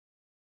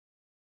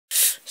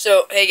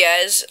So, hey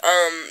guys,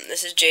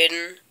 this is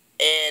Jaden,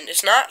 and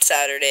it's not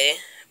Saturday,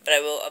 but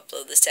I will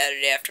upload this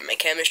Saturday after my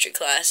chemistry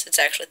class. It's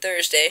actually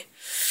Thursday.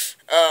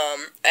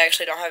 I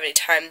actually don't have any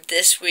time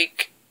this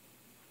week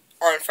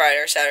on Friday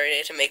or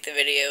Saturday to make the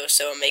video,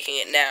 so I'm making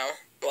it now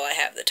while I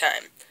have the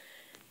time.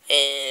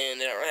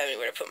 And I don't have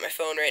anywhere to put my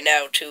phone right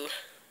now to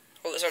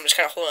hold this. I'm just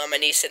kind of holding on my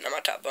knee, sitting on my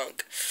top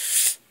bunk.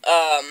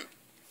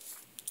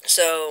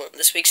 So,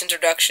 this week's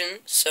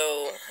introduction,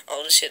 so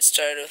I'll just get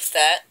started with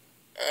that.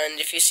 And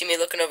if you see me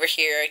looking over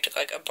here, I took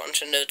like a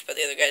bunch of notes about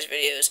the other guys'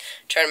 videos,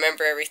 trying to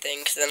remember everything,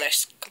 because then I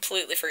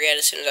completely forget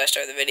as soon as I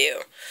start the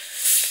video.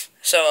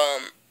 So,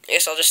 I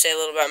guess I'll just say a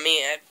little about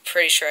me. I'm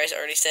pretty sure I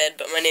already said,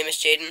 but my name is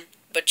Jaden,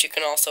 but you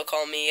can also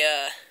call me,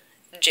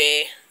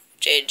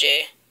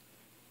 JJ.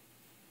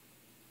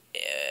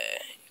 You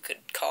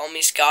could call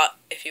me Scott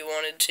if you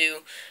wanted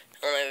to.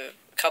 I have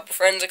a couple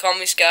friends that call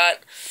me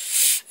Scott.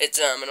 It's,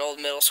 an old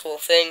middle school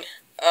thing.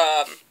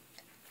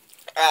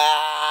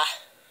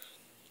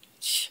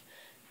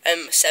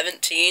 I'm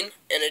 17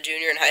 and a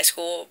junior in high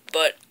school,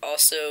 but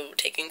also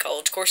taking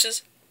college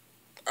courses.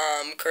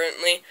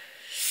 Currently,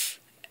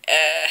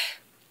 I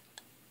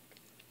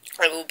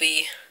will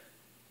be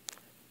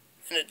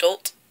an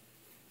adult,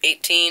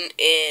 18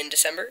 in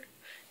December,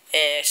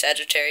 and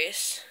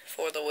Sagittarius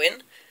for the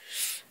win.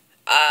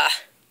 I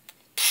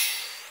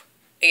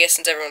guess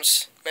since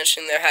everyone's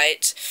mentioning their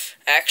heights,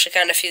 I actually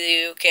kind of feel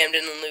you,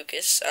 Camden and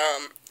Lucas.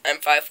 I'm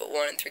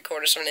 5'1" and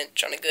 3/4 of an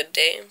inch on a good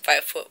day, and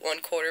 5'1"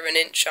 1/4 of an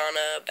inch on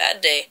a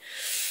bad day.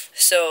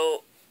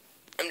 So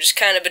I'm just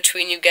kind of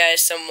between you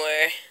guys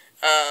somewhere.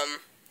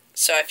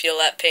 So I feel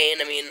that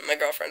pain. I mean, my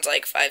girlfriend's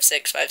like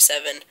 5'6",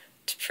 5'7".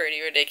 It's pretty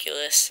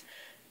ridiculous.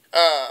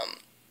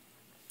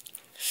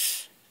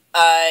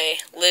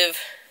 I live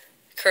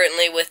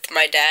currently with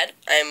my dad.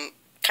 I'm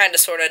kind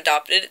of sort of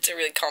adopted. It's a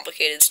really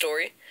complicated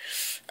story.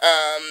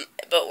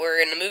 But we're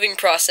in the moving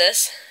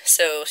process,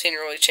 so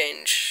scenery will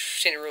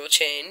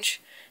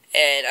change,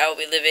 and I will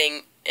be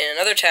living in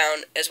another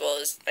town as well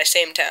as my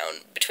same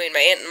town, between my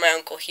aunt and my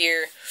uncle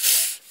here,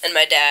 and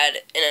my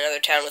dad in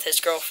another town with his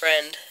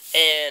girlfriend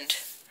and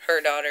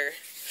her daughter.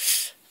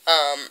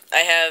 I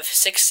have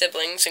 6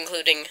 siblings,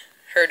 including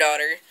her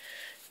daughter.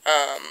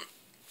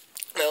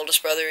 My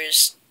oldest brother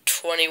is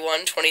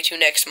 21, 22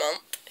 next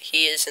month.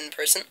 He is in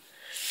prison.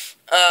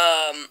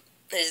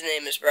 His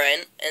name is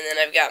Brian, and then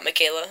I've got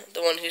Michaela,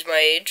 the one who's my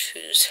age,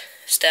 who's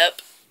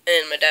step,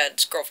 and my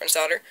dad's girlfriend's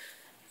daughter.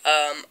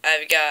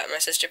 I've got my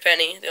sister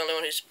Penny, the only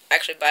one who's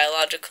actually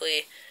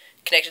biologically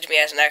connected to me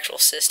as an actual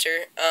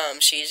sister.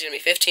 She's going to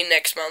be 15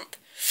 next month.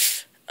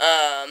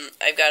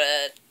 I've got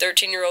a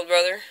 13-year-old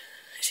brother.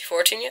 Is he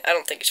 14 yet? I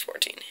don't think he's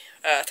 14.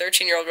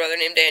 13-year-old brother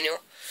named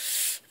Daniel.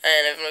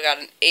 And I've got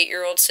an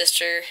 8-year-old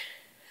sister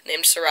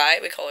named Sarai.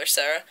 We call her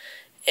Sarah.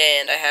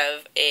 And I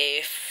have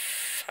a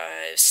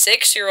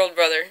 6-year-old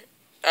brother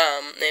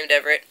named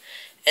Everett,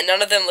 and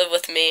none of them live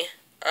with me.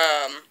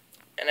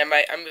 And I'm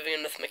moving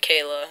in with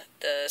Michaela,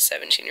 the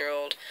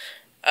 17-year-old.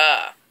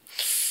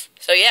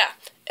 So yeah,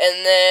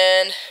 and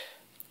then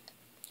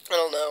I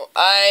don't know.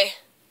 I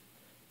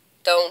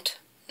don't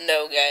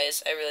know,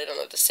 guys. I really don't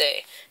know what to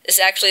say. This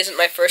actually isn't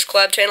my first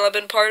collab channel I've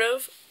been part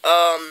of.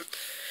 I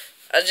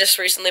was just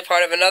recently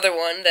part of another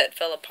one that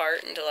fell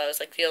apart until I was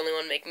like the only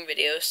one making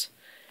videos,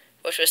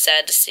 which was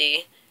sad to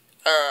see.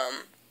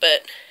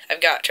 But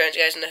I've got Trans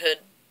Guys in the Hood,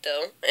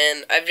 though,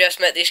 and I've just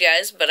met these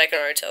guys, but I can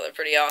already tell they're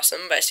pretty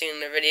awesome by seeing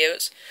their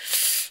videos.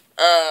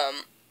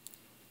 I'd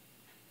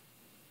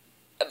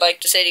like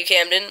to say to you,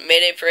 Camden,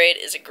 Mayday Parade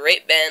is a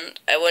great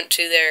band. I went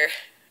to their,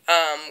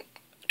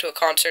 to a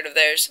concert of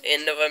theirs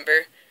in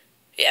November.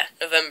 Yeah,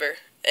 November,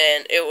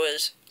 and it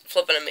was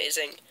flippin'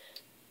 amazing.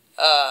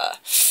 I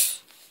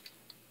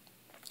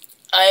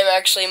am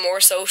actually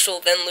more social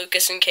than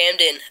Lucas and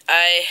Camden.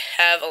 I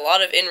have a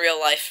lot of in real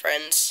life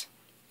friends.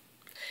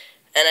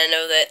 And I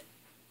know that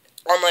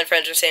online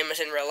friends are the same as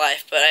in real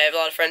life, but I have a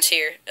lot of friends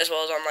here, as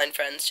well as online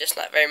friends, just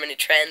not very many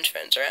trans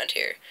friends around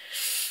here.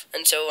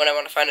 And so when I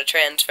want to find a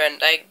trans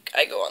friend, I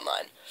go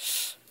online.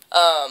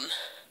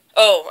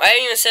 Oh, I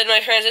haven't even said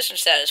my transition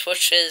status,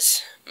 which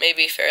is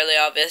maybe fairly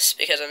obvious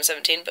because I'm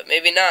 17, but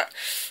maybe not.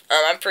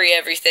 I'm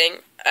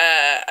pre-everything.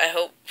 I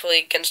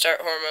hopefully can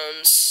start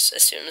hormones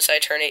as soon as I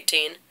turn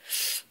 18.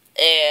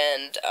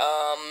 And,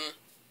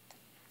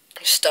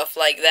 stuff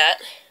like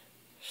that.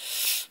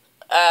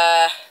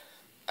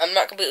 I'm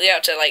not completely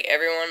out to, like,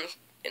 everyone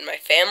in my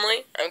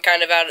family. I'm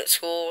kind of out at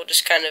school,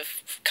 just kind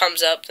of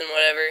comes up and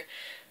whatever,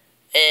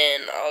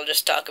 and I'll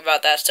just talk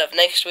about that stuff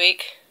next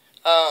week.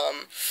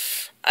 I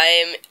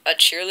am a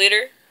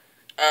cheerleader.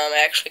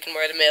 I actually can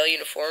wear the male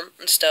uniform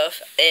and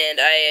stuff, and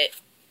I,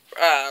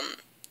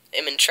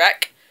 am in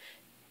track,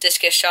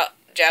 discus shot,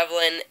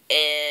 javelin,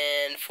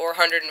 and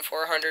 400 and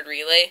 400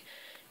 relay,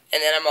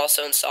 and then I'm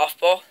also in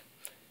softball.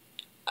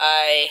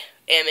 I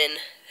am in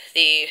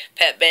the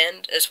pep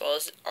band as well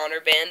as honor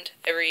band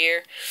every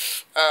year.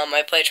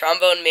 I play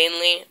trombone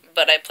mainly,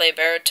 but I play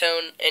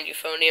baritone and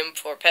euphonium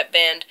for pep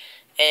band,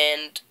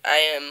 and I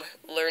am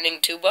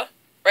learning tuba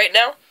right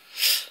now.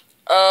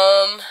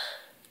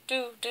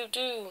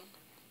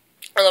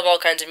 I love all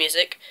kinds of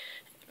music.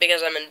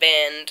 Because I'm in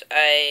band,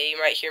 you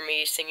might hear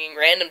me singing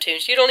random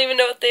tunes. You don't even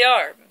know what they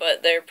are,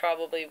 but they're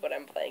probably what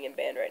I'm playing in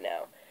band right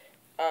now.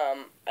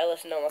 I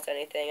listen to almost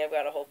anything. I've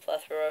got a whole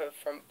plethora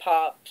from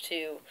pop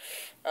to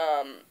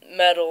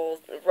metal,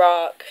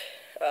 rock,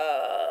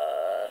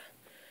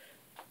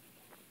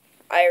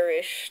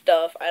 Irish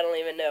stuff. I don't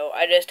even know.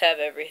 I just have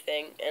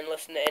everything and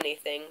listen to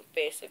anything,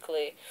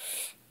 basically.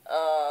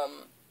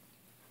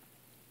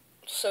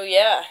 So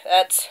yeah,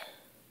 that's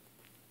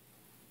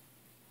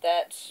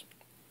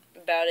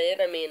about it.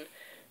 I mean,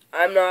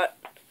 I'm not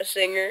a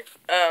singer.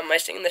 I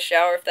sing in the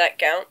shower if that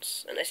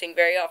counts, and I sing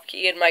very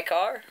off-key in my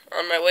car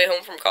on my way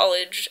home from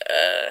college.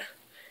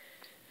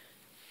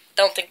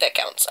 Don't think that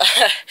counts.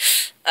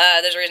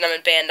 There's a reason I'm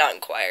in band, not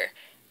in choir.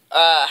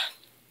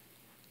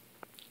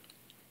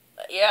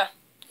 Yeah.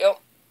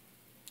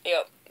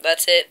 Yep.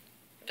 That's it.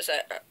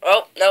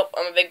 Oh, nope,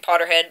 I'm a big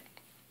Potterhead.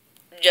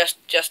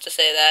 Just to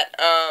say that.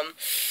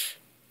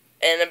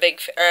 And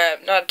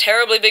not a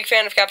terribly big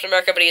fan of Captain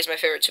America, but he is my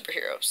favorite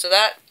superhero. So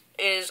that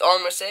is all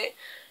I'm going to say.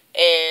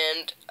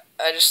 And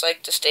I just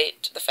like to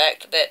state the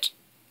fact that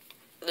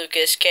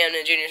Lucas, Camden,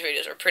 and Junior's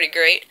videos are pretty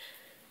great.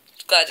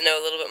 Glad to know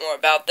a little bit more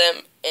about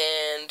them.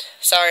 And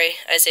sorry,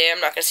 Isaiah,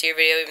 I'm not going to see your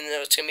video, even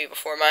though it's going to be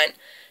before mine.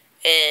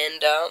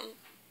 And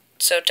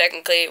so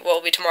technically, what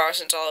will be tomorrow,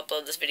 since I'll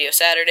upload this video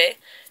Saturday.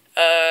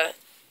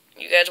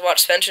 You guys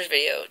watch Spencer's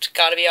video. It's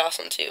got to be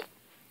awesome, too.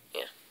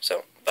 Yeah,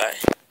 so, bye.